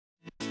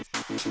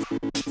Hello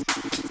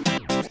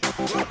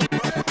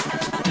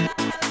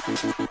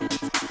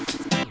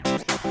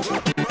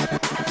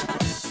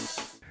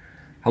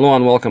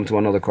and welcome to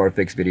another car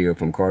fix video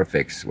from Car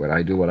Fix, where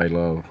I do what I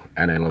love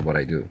and I love what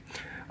I do.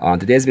 On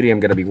today's video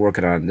I'm going to be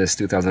working on this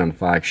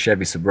 2005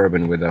 Chevy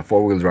Suburban with a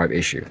four-wheel drive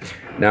issue.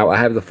 Now I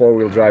have the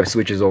four-wheel drive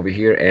switches over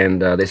here,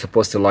 and they're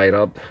supposed to light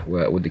up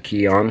with the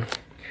key on.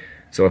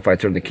 So if I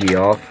turn the key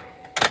off,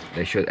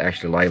 they should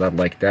actually light up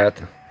like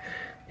that,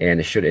 and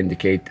it should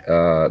indicate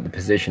the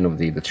position of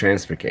the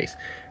transfer case.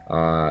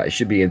 It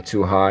should be in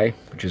too high,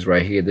 which is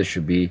right here. This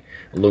should be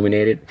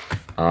illuminated,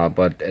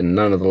 but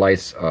none of the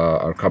lights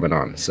are coming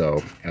on.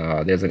 So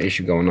there's an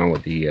issue going on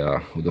with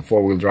the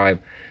four-wheel drive,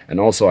 and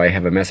also I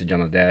have a message on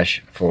the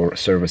dash for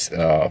service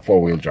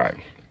four-wheel drive.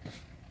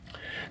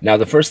 Now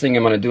the first thing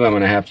I'm going to do, I'm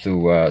going to have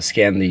to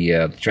scan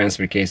the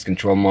transfer case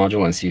control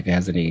module and see if it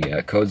has any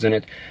codes in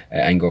it,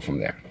 and go from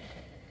there.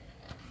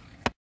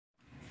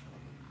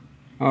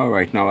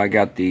 Alright, now I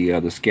got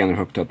the scanner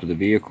hooked up to the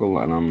vehicle,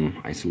 and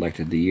I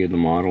selected the year, the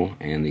model,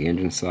 and the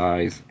engine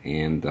size,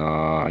 and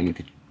I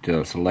need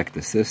to select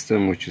the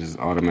system, which is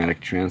automatic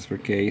transfer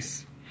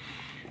case,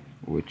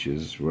 which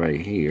is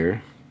right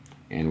here,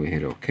 and we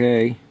hit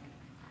OK.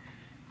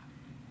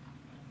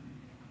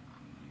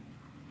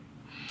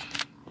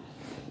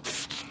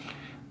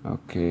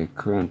 Okay,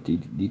 current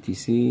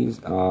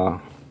DTCs.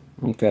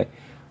 Okay.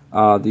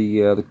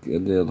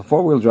 The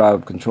four-wheel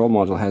drive control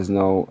module has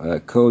no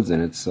codes in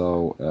it,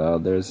 so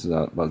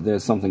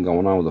there's something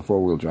going on with the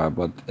four-wheel drive,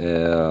 but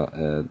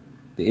the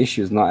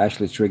issue is not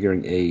actually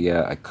triggering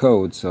a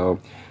code. So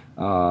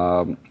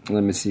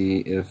let me see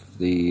if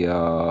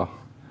the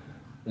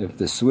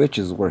switch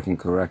is working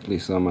correctly.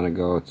 So I'm gonna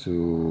go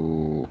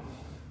to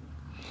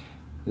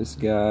this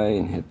guy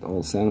and hit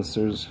all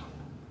sensors,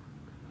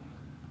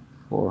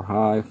 4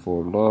 high,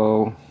 4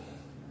 low,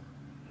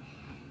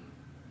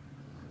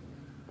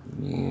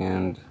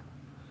 and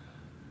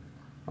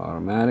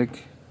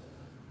automatic,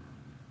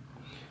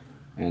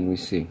 and we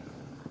see.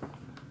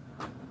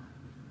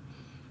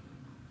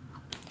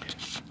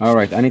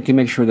 Alright, I need to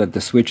make sure that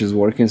the switch is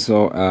working,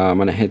 so I'm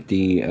gonna hit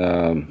the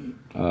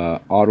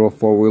auto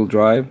four-wheel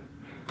drive,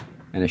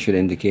 and it should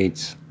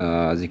indicate,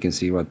 as you can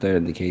see right there,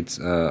 indicates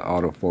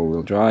auto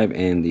four-wheel drive,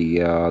 and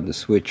the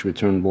switch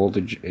return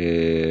voltage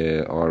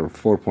are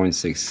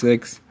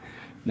 4.66.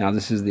 Now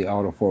this is the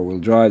auto four-wheel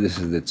drive. This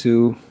is the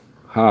 2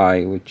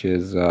 high, which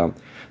is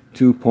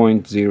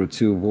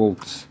 2.02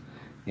 volts,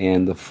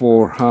 and the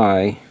 4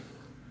 high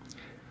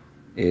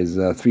is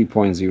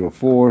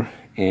 3.04,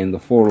 and the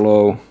 4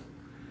 low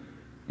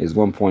is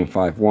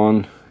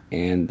 1.51,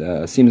 and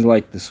seems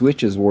like the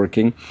switch is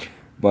working,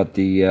 but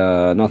the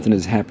nothing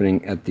is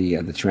happening at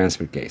the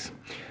transfer case.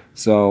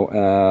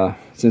 So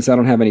since I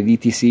don't have any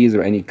DTCs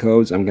or any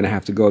codes, I'm gonna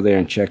have to go there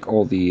and check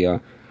all the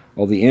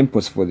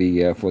inputs for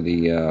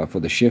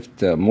the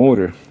shift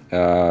motor,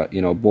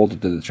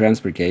 bolted to the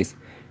transfer case,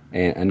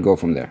 and go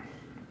from there.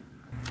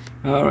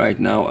 All right,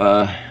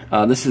 now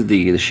this is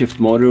the shift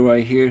motor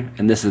right here,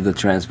 and this is the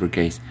transfer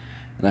case,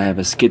 and I have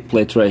a skid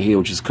plate right here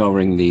which is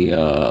covering the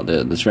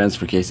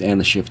transfer case and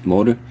the shift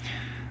motor.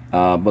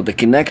 But the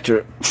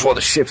connector for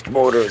the shift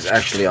motor is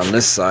actually on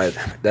this side.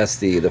 That's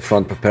the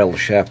front propeller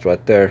shaft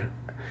right there.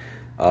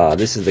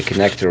 This is the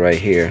connector right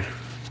here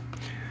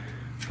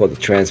for the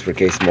transfer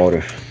case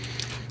motor.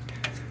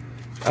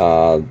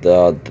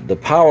 The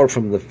power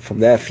from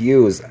that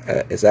fuse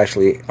is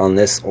actually on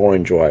this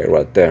orange wire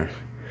right there.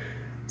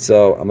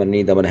 So I'm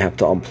gonna have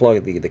to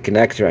unplug the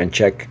connector and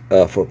check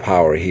for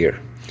power here.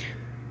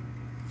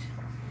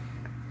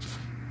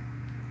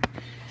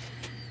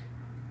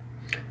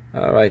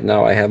 Alright,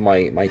 now I have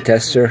my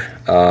tester.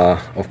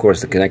 Of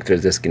course the connector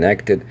is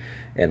disconnected,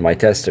 and my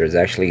tester is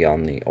actually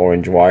on the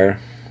orange wire.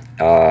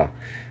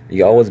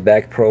 You always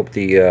back probe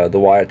the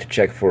wire to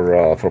check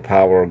for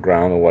power,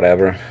 ground, or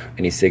whatever.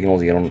 Any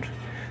signals, you don't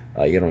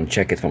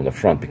check it from the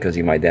front because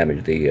you might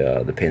damage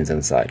the pins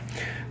inside.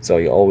 So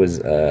you always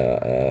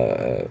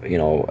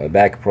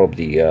back probe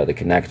the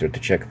connector to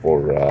check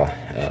for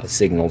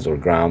signals or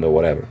ground or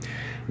whatever.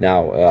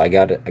 Now I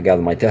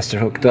got my tester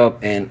hooked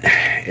up, and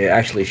it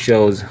actually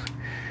shows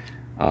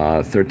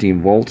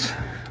 13 volts.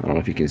 I don't know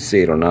if you can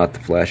see it or not, the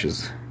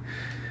flashes,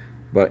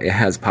 but it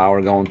has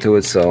power going to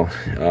it, so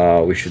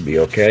we should be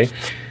okay.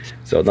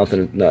 So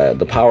nothing.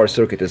 The power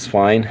circuit is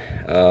fine,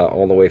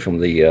 all the way from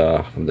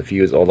the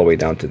fuse all the way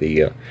down to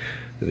the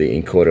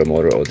encoder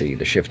motor, or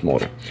the shift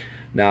motor.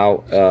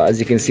 Now, as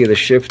you can see, the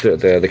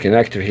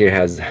connector here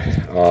has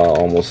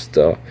almost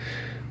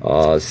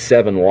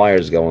 7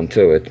 wires going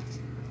to it.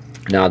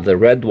 Now the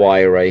red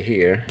wire right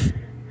here,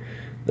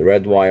 the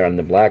red wire and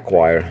the black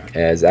wire,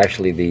 is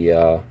actually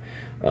the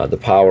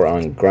power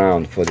on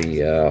ground for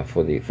the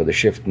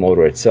shift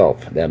motor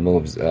itself. That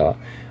moves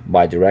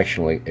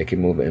bidirectionally. It can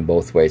move in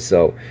both ways.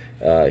 So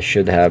it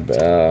should have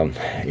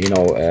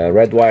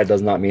red wire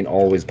does not mean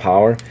always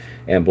power,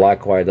 and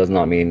black wire does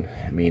not mean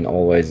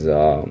always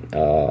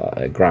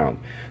ground.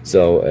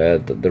 So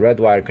the red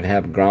wire can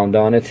have ground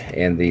on it,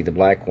 and the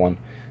black one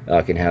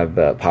can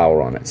have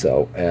power on it.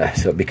 So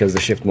because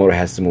the shift motor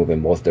has to move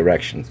in both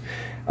directions.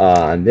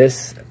 And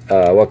this,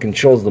 what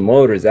controls the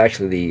motor is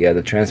actually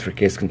the transfer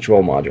case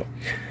control module.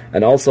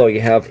 And also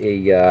you have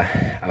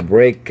a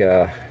brake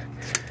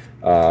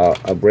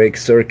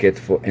circuit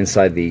for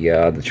inside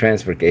the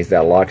transfer case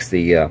that locks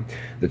the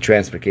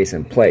transfer case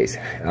in place.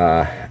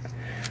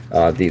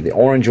 The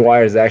orange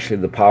wire is actually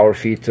the power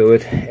feed to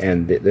it,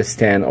 and this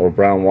tan or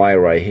brown wire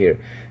right here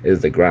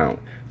is the ground.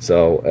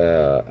 So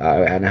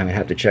I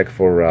have to check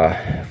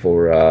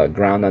for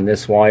ground on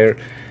this wire.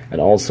 And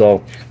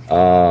also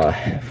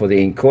for the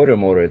encoder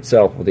motor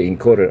itself, for the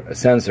encoder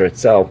sensor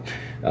itself,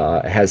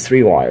 it has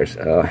 3 wires.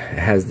 It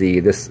has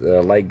this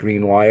light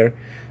green wire,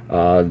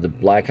 the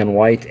black and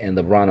white, and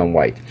the brown and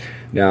white.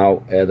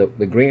 Now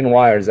the green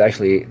wire is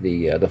actually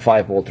the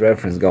 5-volt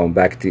reference going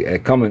back to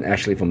coming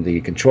actually from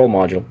the control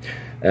module,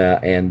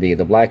 and the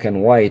black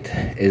and white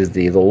is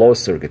the low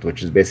circuit,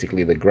 which is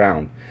basically the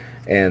ground,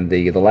 and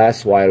the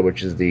last wire,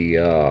 which is the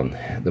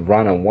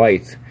brown and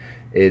white,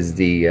 is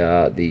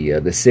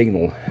the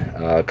signal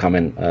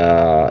coming,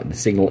 the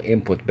signal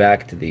input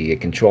back to the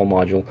control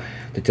module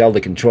to tell the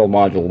control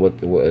module what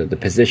the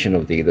position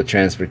of the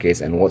transfer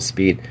case and what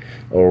speed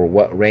or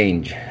what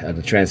range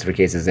the transfer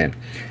case is in.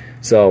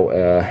 So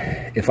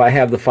if I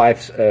have the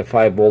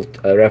 5-volt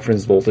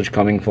reference voltage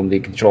coming from the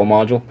control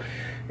module,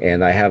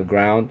 and I have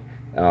ground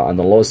on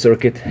the low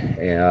circuit,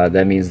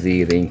 that means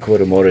the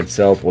encoder motor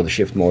itself, or the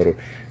shift motor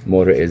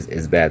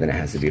is bad and it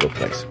has to be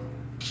replaced.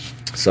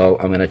 So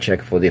I'm going to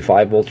check for the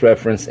 5-volt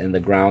reference and the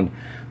ground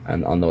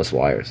and on those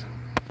wires.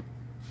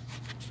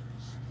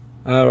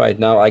 Alright,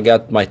 now I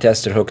got my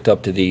tester hooked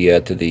up to the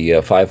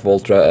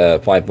 5-volt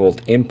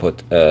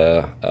input,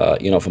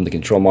 you know, from the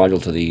control module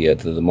to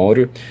the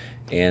motor,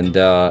 and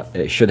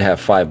it should have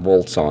 5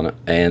 volts on it,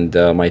 and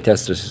my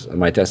tester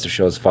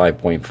shows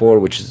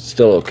 5.4, which is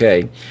still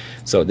okay.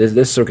 So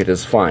this circuit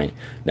is fine.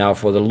 Now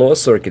for the low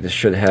circuit, it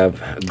should have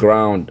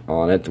ground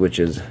on it, which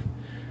is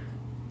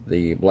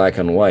the black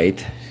and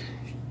white,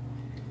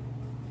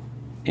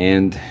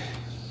 and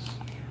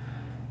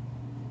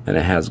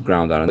it has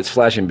ground on it. It's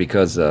flashing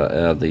because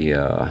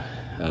the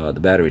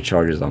battery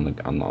charges on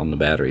the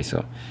battery.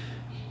 So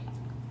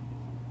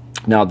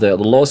now the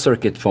low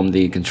circuit from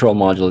the control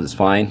module is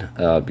fine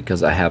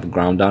because I have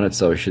ground on it,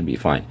 so it should be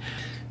fine.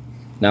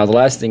 Now the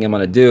last thing I'm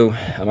going to do,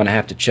 I'm going to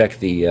have to check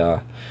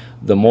the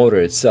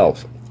motor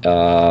itself,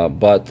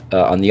 but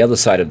on the other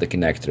side of the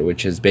connector,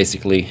 which is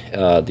basically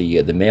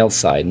the male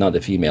side, not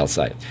the female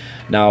side.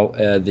 Now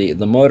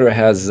the motor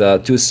has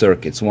 2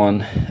 circuits,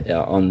 one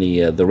on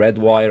the red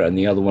wire and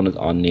the other one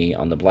on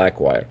the black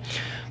wire.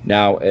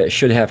 Now it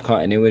should have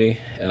continuity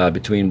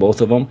between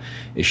both of them.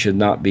 It should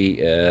not be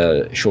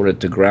shorted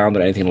to ground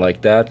or anything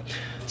like that.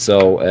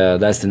 So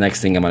that's the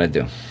next thing I'm going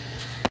to do.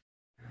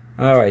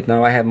 Alright,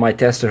 now I have my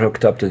tester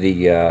hooked up to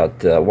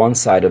the one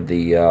side of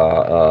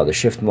the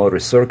shift motor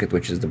circuit,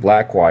 which is the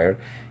black wire,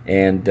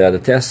 and the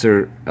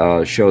tester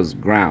shows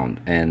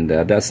ground, and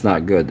that's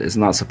not good. It's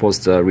not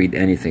supposed to read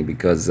anything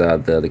because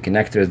the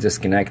connector is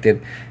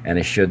disconnected, and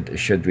it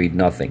should read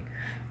nothing.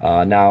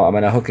 Now I'm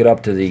going to hook it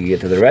up to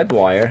the red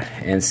wire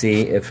and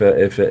see if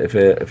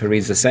it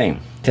reads the same.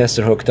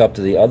 Tester hooked up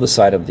to the other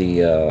side of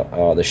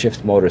the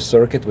shift motor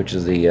circuit, which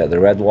is the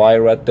red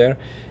wire right there,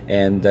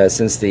 and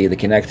since the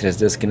connector is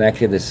disconnected,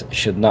 this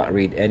should not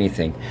read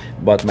anything.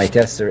 But my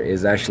tester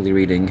is actually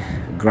reading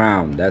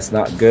ground. That's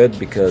not good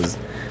because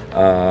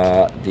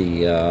the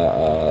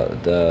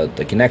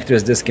connector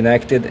is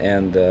disconnected,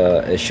 and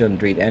it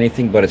shouldn't read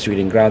anything, but it's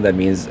reading ground. That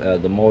means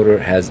the motor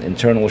has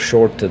internal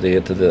short to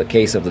the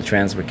case of the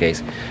transfer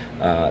case.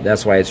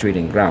 That's why it's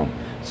reading ground.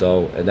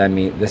 So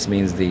this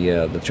means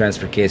the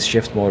transfer case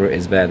shift motor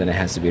is bad and it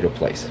has to be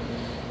replaced.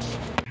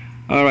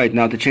 Alright,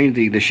 now to change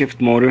the shift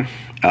motor,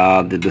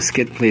 the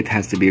skid plate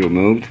has to be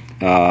removed,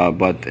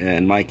 but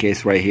in my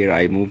case right here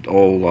I moved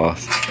all, it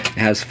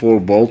has 4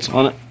 bolts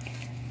on it.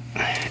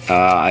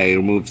 I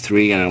removed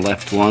 3 and I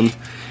left 1.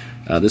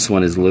 This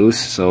one is loose,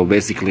 so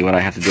basically what I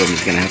have to do, I'm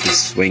just going to have to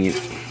swing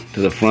it to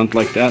the front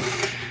like that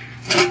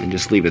and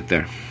just leave it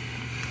there.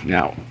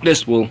 Now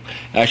this will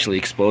actually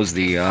expose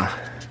the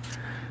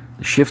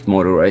shift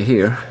motor right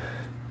here.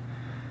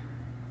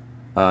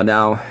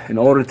 Now in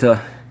order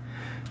to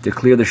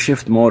clear the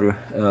shift motor,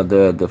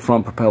 the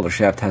front propeller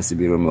shaft has to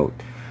be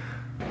removed.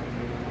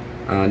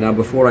 Now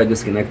before I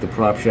disconnect the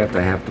prop shaft,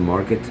 I have to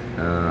mark it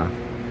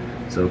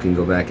so it can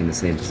go back in the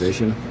same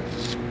position.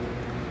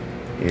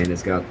 And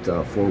it's got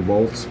 4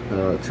 bolts,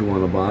 2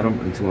 on the bottom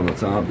and 2 on the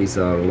top. These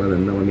are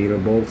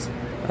 11mm bolts.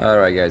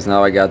 Alright guys,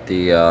 now I got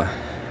the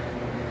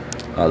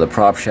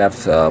prop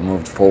shaft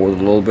moved forward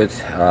a little bit,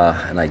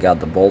 and I got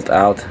the bolt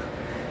out.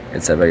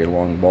 It's a very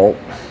long bolt,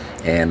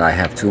 and I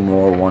have 2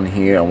 more, one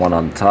here and one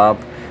on the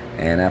top.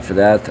 And after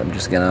that, I'm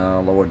just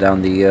gonna lower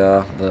down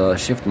the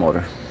shift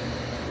motor.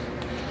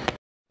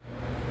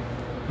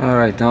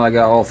 Alright, now I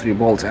got all 3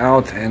 bolts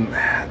out, and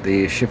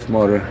the shift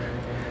motor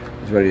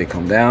is ready to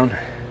come down.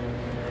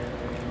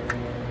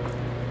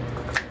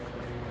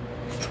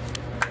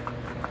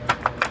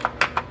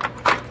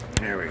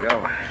 There we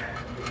go.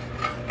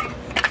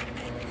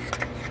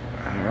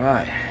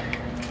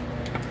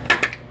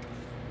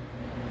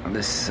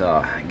 this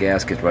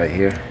gasket right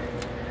here,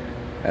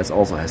 that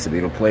also has to be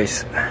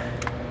replaced.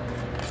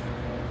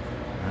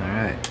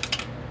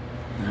 Alright,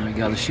 now we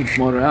got the shift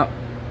motor out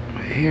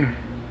right here.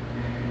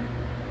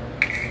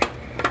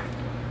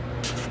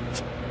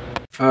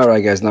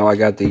 Alright guys, now I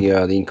got the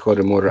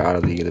encoder motor out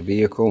of the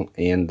vehicle,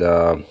 and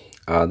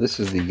this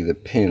is the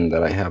pin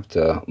that I have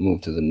to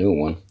move to the new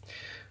one.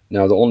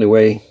 Now the only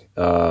way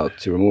to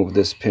remove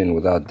this pin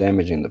without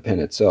damaging the pin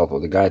itself,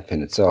 or the guide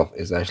pin itself,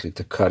 is actually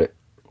to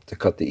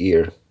cut the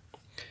ear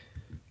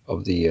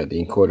of the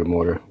encoder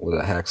motor with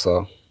a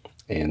hacksaw,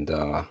 and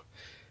to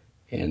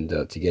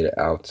get it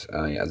out,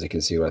 as you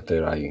can see right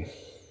there, I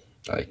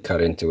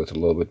cut into it a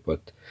little bit,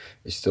 but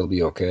it still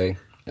be okay.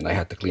 And I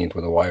had to clean it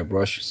with a wire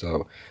brush,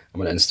 so I'm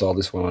going to install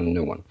this one on a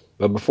new one.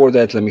 But before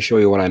that, let me show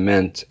you what I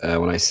meant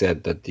when I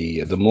said that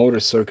the motor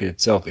circuit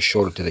itself is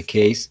shorted to the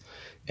case,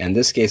 and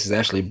this case is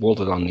actually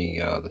bolted on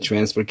the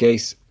transfer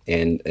case,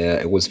 and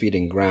it was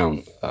feeding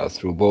ground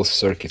through both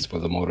circuits for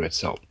the motor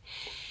itself.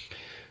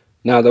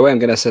 Now the way I'm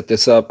going to set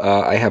this up,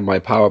 I have my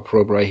power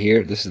probe right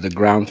here. This is the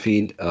ground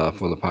feed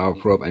for the power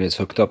probe, and it's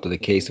hooked up to the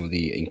case of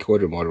the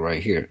encoder motor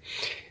right here.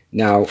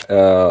 Now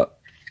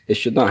it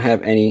should not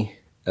have any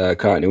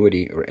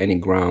continuity or any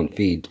ground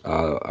feed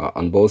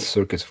on both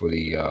circuits for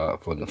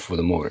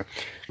the motor,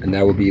 and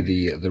that will be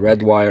the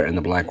red wire and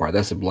the black wire.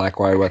 That's the black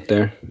wire right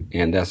there,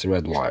 and that's the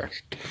red wire.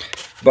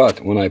 But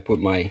when I put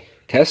my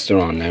tester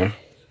on there,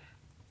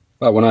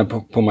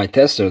 put my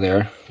tester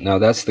there, now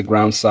that's the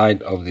ground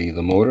side of the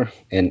motor,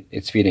 and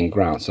it's feeding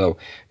ground. So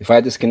if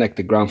I disconnect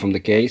the ground from the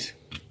case,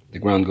 the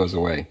ground goes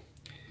away,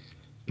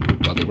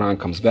 but the ground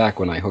comes back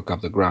when I hook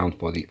up the ground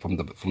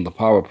from the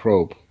power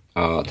probe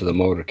to the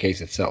motor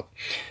case itself.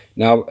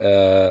 Now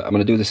I'm going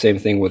to do the same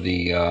thing with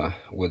the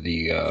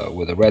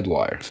red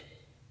wire.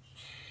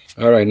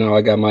 Alright, now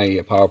I got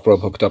my power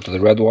probe hooked up to the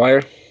red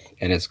wire,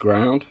 and it's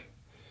ground.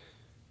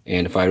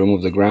 And if I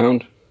remove the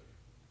ground,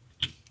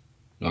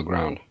 no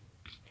ground.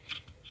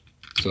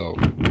 So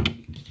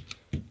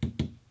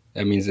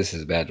that means this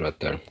is bad right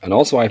there. And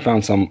also I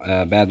found some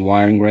bad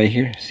wiring right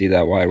here. See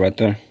that wire right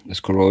there? It's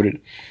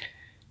corroded.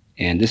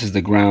 And this is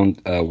the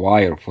ground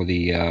wire for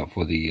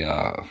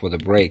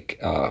the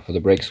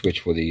brake switch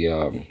for the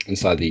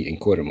inside the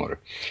encoder motor.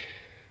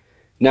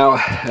 Now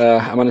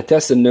I'm going to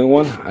test the new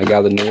one. I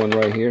got the new one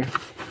right here.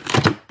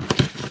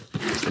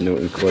 It's the new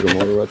encoder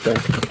motor right there.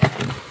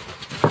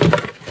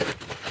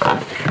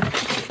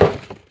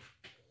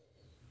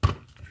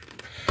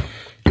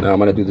 Now I'm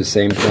going to do the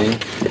same thing,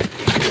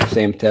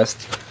 same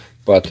test,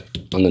 but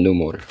on the new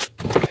motor.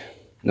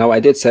 Now I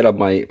did set up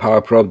my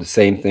power probe the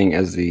same thing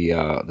as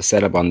the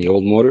setup on the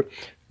old motor,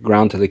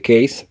 ground to the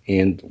case,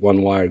 and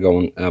one wire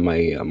going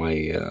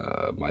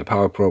my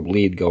power probe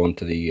lead going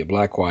to the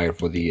black wire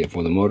for the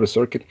motor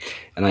circuit,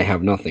 and I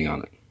have nothing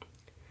on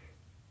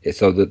it.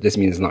 So this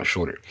means it's not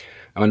shorted.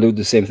 I'm gonna do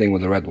the same thing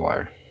with the red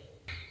wire.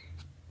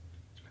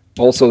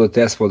 Also, the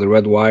test for the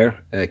red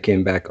wire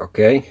came back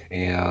okay,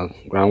 and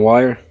ground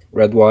wire,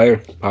 red wire,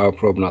 power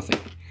probe, nothing.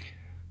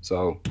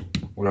 So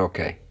we're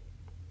okay.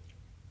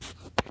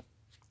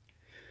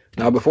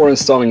 Now before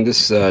installing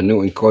this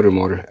new encoder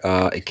motor,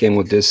 it came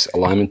with this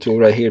alignment tool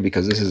right here,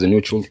 because this is the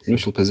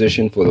neutral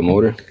position for the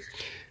motor,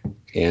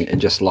 and it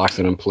just locks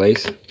it in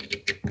place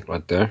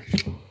right there.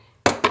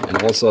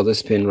 And also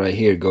this pin right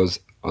here goes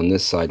on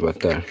this side right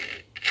there,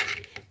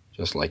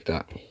 just like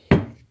that.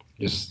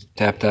 Just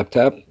tap tap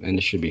tap and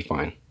it should be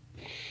fine.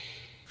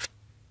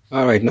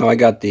 Alright, now I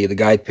got the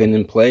guide pin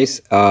in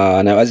place.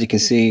 Now as you can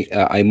see,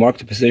 I marked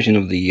the position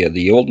of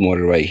the old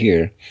motor right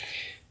here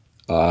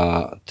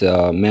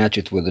to match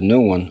it with the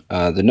new one.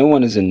 The new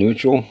one is in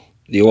neutral,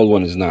 the old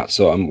one is not.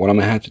 So what I'm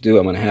going to have to do,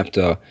 I'm going to have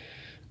to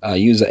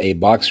use a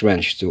box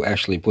wrench to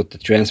actually put the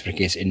transfer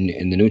case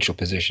in the neutral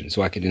position,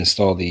 so I can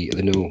install the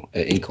new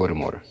encoder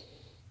motor.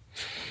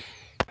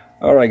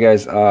 Alright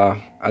guys,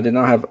 I did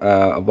not have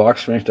a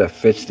box wrench that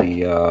fits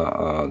the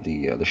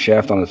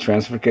shaft on the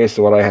transfer case,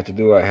 so what I had to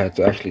do, I had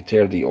to actually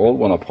tear the old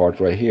one apart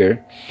right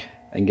here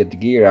and get the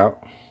gear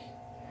out,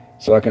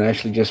 so I can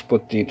actually just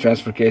put the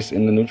transfer case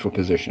in the neutral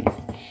position,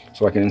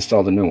 so I can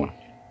install the new one.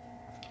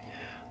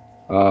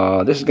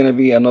 This is going to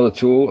be another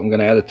tool. I'm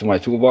going to add it to my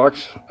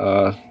toolbox.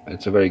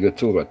 It's a very good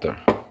tool right there.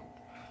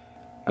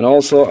 And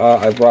also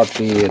I brought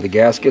the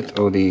gasket,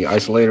 or the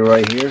isolator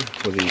right here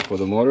for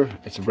the motor.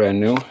 It's brand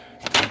new.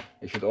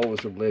 You should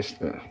always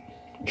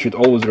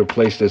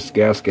replace this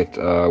gasket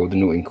with the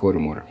new encoder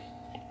motor.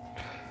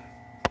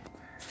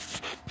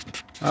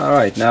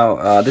 Alright,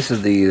 now this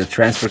is the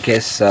transfer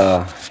case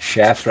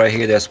shaft right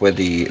here. That's where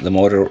the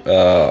motor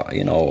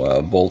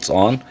bolts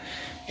on.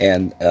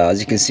 And as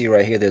you can see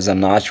right here, there's a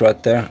notch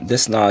right there.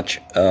 This notch,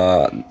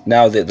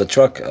 now the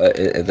truck,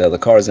 the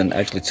car is in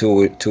actually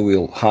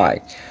two-wheel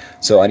high,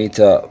 so I need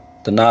to,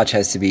 the notch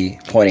has to be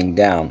pointing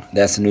down.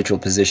 That's the neutral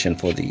position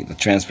for the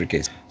transfer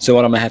case. So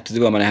what I'm gonna have to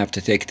do, I'm gonna have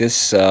to take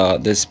this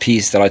this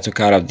piece that I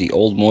took out of the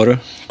old motor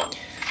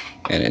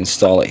and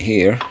install it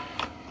here,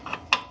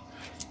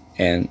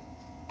 and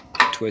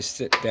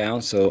twist it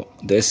down so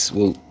this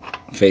will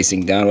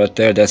facing down right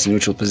there. That's the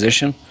neutral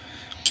position.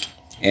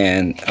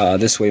 and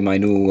this way my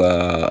new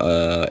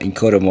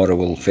encoder motor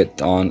will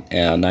fit on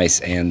nice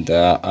and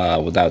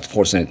without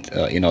forcing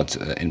it,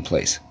 in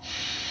place.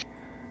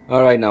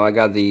 All right, now I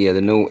got the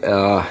new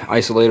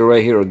isolator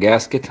right here, or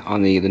gasket,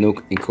 on the new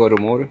encoder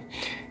motor,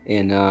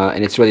 and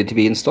it's ready to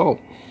be installed.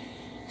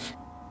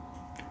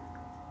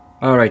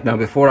 All right, now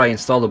before I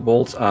install the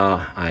bolts,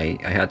 I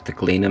had to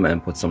clean them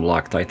and put some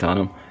Loctite on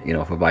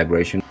them, for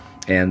vibration.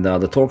 And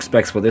the torque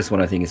specs for this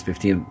one, I think, is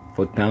 15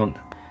 foot-pound.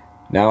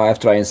 Now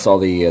after I install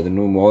the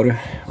new motor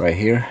right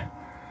here,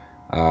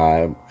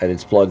 and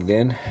it's plugged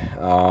in,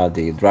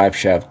 the drive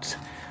shaft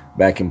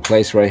back in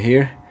place right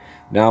here.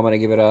 Now I'm gonna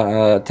give it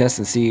a test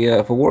and see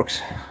if it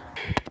works.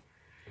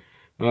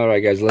 All right,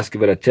 guys, let's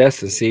give it a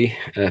test and see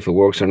if it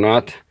works or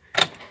not.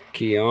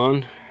 Key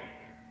on.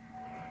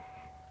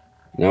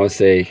 Now it's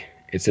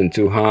in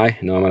 2 high.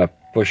 Now I'm gonna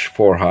push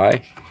 4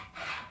 high.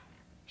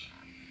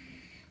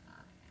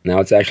 Now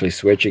it's actually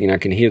switching, and I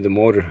can hear the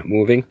motor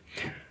moving.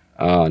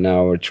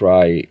 Now we'll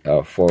try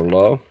 4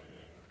 low.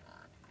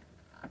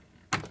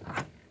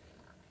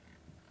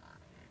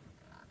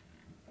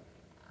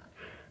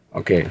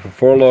 Okay, for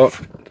 4 low,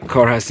 the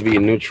car has to be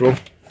in neutral.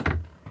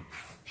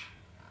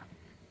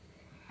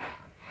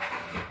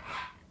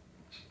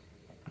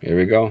 Here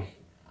we go.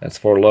 That's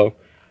 4 low.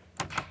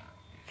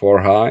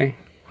 4 high.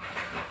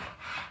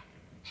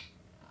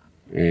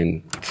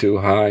 And 2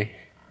 high.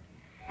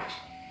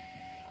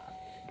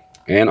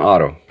 And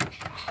auto.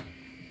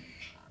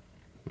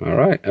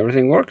 Alright,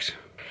 everything works.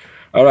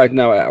 Alright,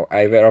 now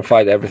I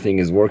verified everything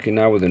is working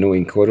now with the new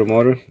encoder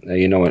motor.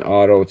 In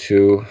auto,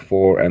 2,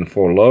 4, and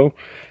 4 low.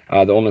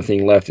 The only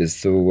thing left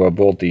is to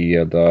bolt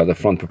the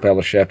front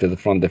propeller shaft to the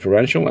front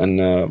differential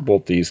and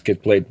bolt the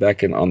skid plate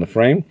back in on the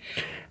frame.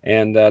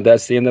 And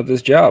that's the end of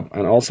this job.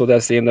 And also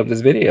that's the end of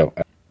this video.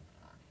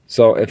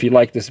 So if you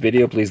like this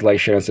video, please like,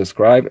 share, and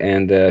subscribe.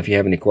 And if you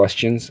have any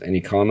questions, any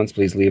comments,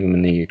 please leave them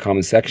in the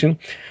comment section.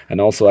 And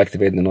also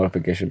activate the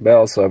notification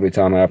bell, so every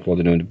time I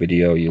upload a new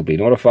video, you'll be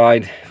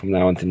notified. From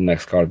now until the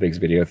next Car Fix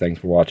video, thanks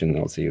for watching, and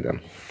I'll see you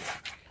then.